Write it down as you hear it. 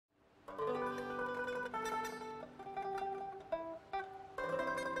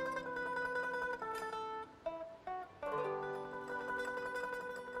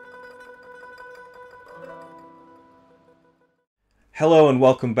Hello and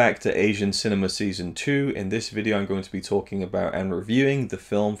welcome back to Asian Cinema Season 2. In this video I'm going to be talking about and reviewing the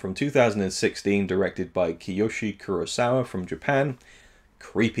film from 2016 directed by Kiyoshi Kurosawa from Japan,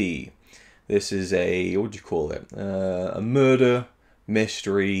 Creepy. This is a, what would you call it, a murder,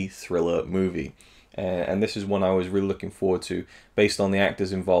 mystery, thriller movie. And this is one I was really looking forward to based on the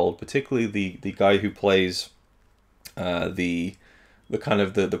actors involved, particularly the guy who plays the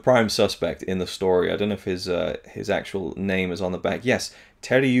prime suspect in the story. I don't know if his actual name is on the back. Yes,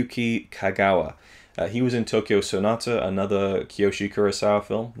 Teruyuki Kagawa. He was in Tokyo Sonata, another Kiyoshi Kurosawa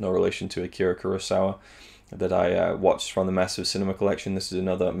film, no relation to Akira Kurosawa, that I watched from the Massive Cinema collection. This is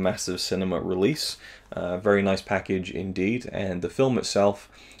another Massive Cinema release. Very nice package indeed, and the film itself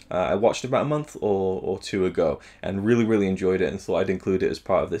I watched about a month or two ago and really enjoyed it and thought I'd include it as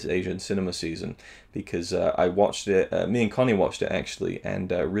part of this Asian cinema season because I watched it, me and Connie watched it actually,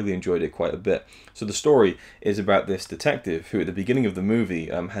 and really enjoyed it quite a bit. So the story is about this detective who at the beginning of the movie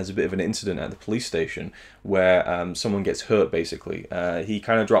has a bit of an incident at the police station where someone gets hurt basically. He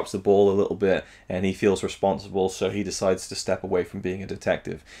kind of drops the ball a little bit and he feels responsible, so he decides to step away from being a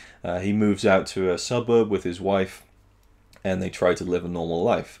detective. He moves out to a suburb with his wife and they try to live a normal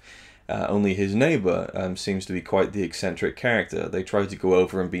life. Only his neighbour seems to be quite the eccentric character. They try to go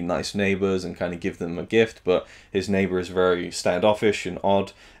over and be nice neighbours and kind of give them a gift, but his neighbour is very standoffish and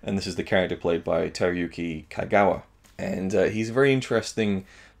odd, and this is the character played by Teruyuki Kagawa. And he's a very interesting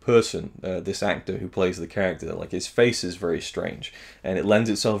person, this actor who plays the character. Like, his face is very strange, and it lends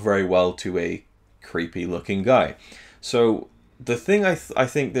itself very well to a creepy looking guy. So the thing I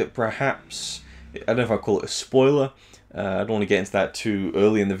think that perhaps, I don't know if I call it a spoiler, I don't want to get into that too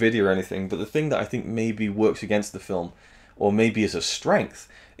early in the video or anything, but the thing that I think maybe works against the film, or maybe is a strength,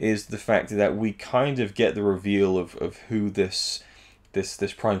 is the fact that we kind of get the reveal of who this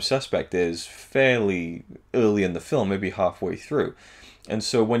prime suspect is fairly early in the film, maybe halfway through. And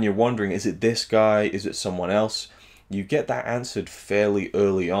so when you're wondering, is it this guy, is it someone else, you get that answered fairly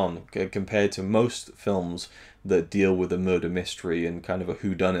early on, compared to most films that deal with a murder mystery and kind of a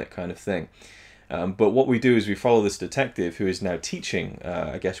whodunit kind of thing. But what we do is we follow this detective who is now teaching,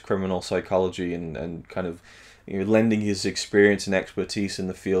 I guess, criminal psychology and kind of, you know, lending his experience and expertise in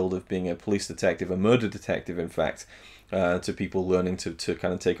the field of being a police detective, a murder detective, in fact, to people learning to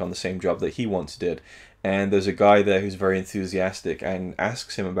kind of take on the same job that he once did. And there's a guy there who's very enthusiastic and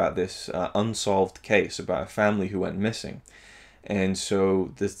asks him about this unsolved case about a family who went missing. And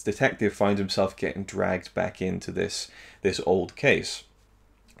so this detective finds himself getting dragged back into this old case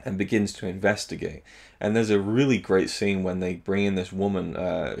and begins to investigate. And there's a really great scene when they bring in this woman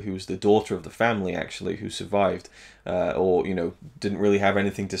who's the daughter of the family, actually, who survived, or, you know, didn't really have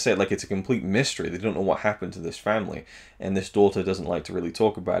anything to say. Like, it's a complete mystery. They don't know what happened to this family, and this daughter doesn't like to really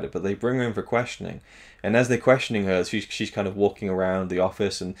talk about it, but they bring her in for questioning. And as they're questioning her, she's kind of walking around the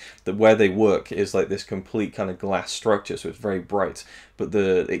office, and where they work is like this complete kind of glass structure, so it's very bright, but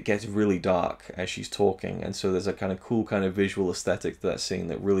it gets really dark as she's talking, and so there's a kind of cool kind of visual aesthetic to that scene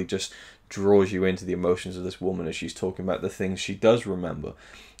that really just draws you into the emotions of this woman as she's talking about the things she does remember,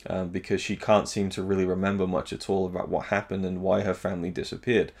 because she can't seem to really remember much at all about what happened and why her family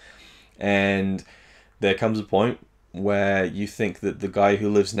disappeared. And there comes a point where you think that the guy who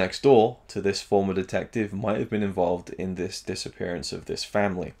lives next door to this former detective might have been involved in this disappearance of this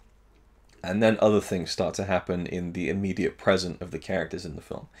family. And then other things start to happen in the immediate present of the characters in the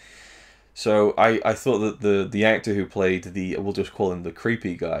film. So I thought that the actor who played we'll just call him the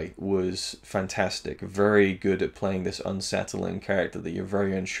creepy guy, was fantastic. Very good at playing this unsettling character that you're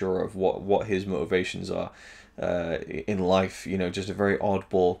very unsure of what his motivations are in life. You know, just a very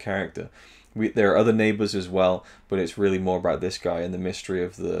oddball character. There are other neighbors as well, but it's really more about this guy and the mystery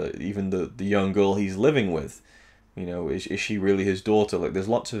of even the young girl he's living with. You know, is she really his daughter? Like, there's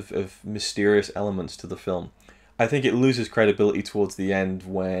lots of mysterious elements to the film. I think it loses credibility towards the end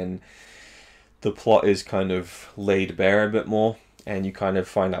when the plot is kind of laid bare a bit more and you kind of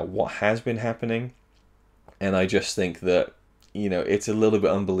find out what has been happening. And I just think that, you know, it's a little bit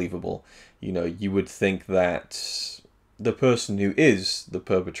unbelievable. You know, you would think that the person who is the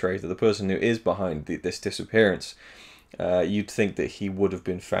perpetrator, the person who is behind this disappearance, you'd think that he would have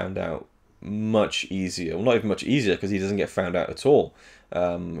been found out much easier. Well, not even much easier, because he doesn't get found out at all.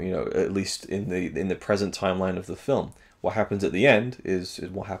 You know, at least in the present timeline of the film. What happens at the end is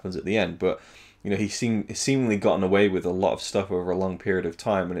what happens at the end. But, you know, he's seemingly gotten away with a lot of stuff over a long period of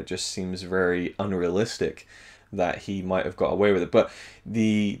time, and it just seems very unrealistic that he might have got away with it. But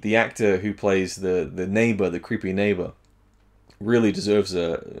the actor who plays the neighbor, the creepy neighbor, really deserves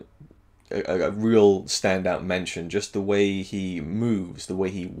a real standout mention. Just the way he moves, the way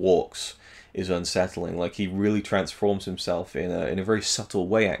he walks, is unsettling. Like, he really transforms himself in a very subtle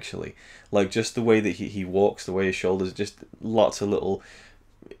way, actually. Like, just the way that he walks, the way his shoulders, just lots of little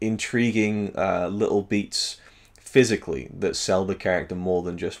intriguing little beats physically that sell the character more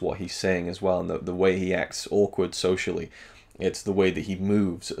than just what he's saying as well. And the way he acts awkward socially, it's the way that he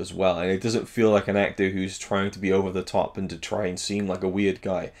moves as well. And it doesn't feel like an actor who's trying to be over the top and to try and seem like a weird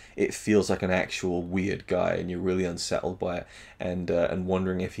guy. It feels like an actual weird guy, and you're really unsettled by it, and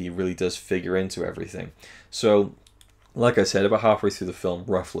wondering if he really does figure into everything. So, like I said, about halfway through the film,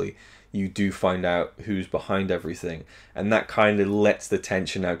 roughly, you do find out who's behind everything, and that kind of lets the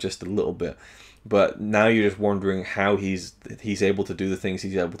tension out just a little bit. But now you're just wondering how he's able to do the things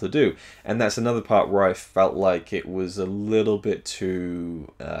he's able to do. And that's another part where I felt like it was a little bit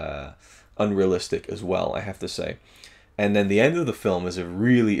too unrealistic as well, I have to say. And then the end of the film is a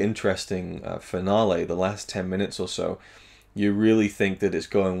really interesting finale. The last 10 minutes or so, you really think that it's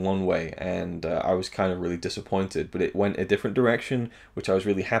going one way, and I was kind of really disappointed. But it went a different direction, which I was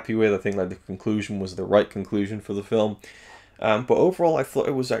really happy with. I think like the conclusion was the right conclusion for the film. But overall, I thought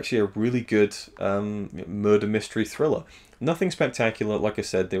it was actually a really good murder mystery thriller. Nothing spectacular. Like I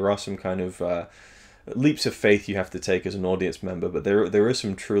said, there are some kind of leaps of faith you have to take as an audience member, but there is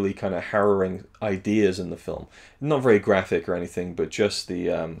some truly kind of harrowing ideas in the film. Not very graphic or anything, but just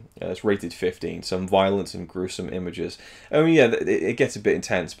the it's rated 15, some violence and gruesome images. I mean, yeah, it gets a bit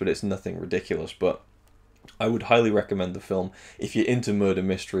intense, but it's nothing ridiculous. But I would highly recommend the film if you're into murder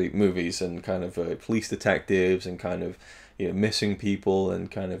mystery movies and kind of police detectives and kind of, you know, missing people and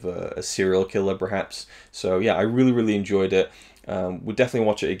kind of a serial killer perhaps. So yeah, I really enjoyed it. Would definitely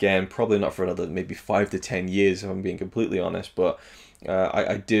watch it again. Probably not for another maybe 5 to 10 years if I'm being completely honest, but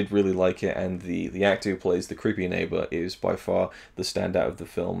I did really like it, and the actor who plays the creepy neighbor is by far the standout of the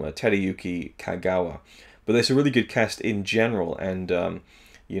film, Teruyuki Kagawa. But there's a really good cast in general, and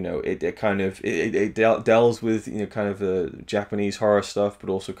you know, it delves with, you know, kind of Japanese horror stuff, but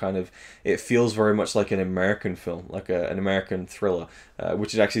also kind of, it feels very much like an American film, like an American thriller,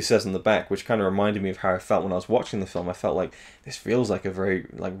 which it actually says in the back, which kind of reminded me of how I felt when I was watching the film. I felt like this feels like a very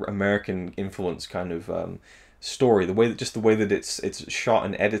like American influence kind of story. The way that it's shot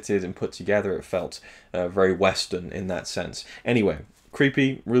and edited and put together, it felt very Western in that sense. Anyway.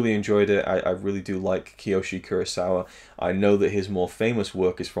 Creepy, really enjoyed it. I really do like Kiyoshi Kurosawa. I know that his more famous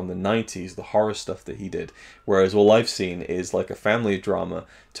work is from the 90s, the horror stuff that he did, whereas all I've seen is like a family drama,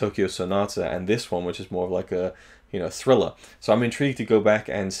 Tokyo Sonata, and this one, which is more of like a, you know, thriller. So I'm intrigued to go back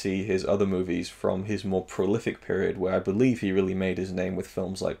and see his other movies from his more prolific period, where I believe he really made his name with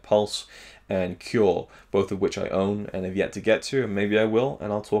films like Pulse and Cure, both of which I own and have yet to get to, and maybe I will,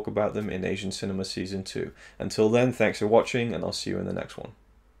 and I'll talk about them in Asian Cinema Season 2. Until then, thanks for watching, and I'll see you in the next one.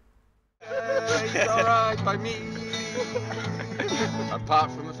 It's alright by me.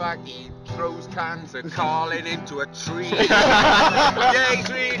 Apart from the fact he throws cans of Carlin into a tree. Yeah, he's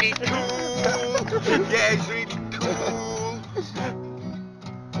really cool. Yeah, he's really cool.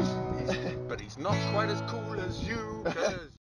 But he's not quite as cool as you, 'cause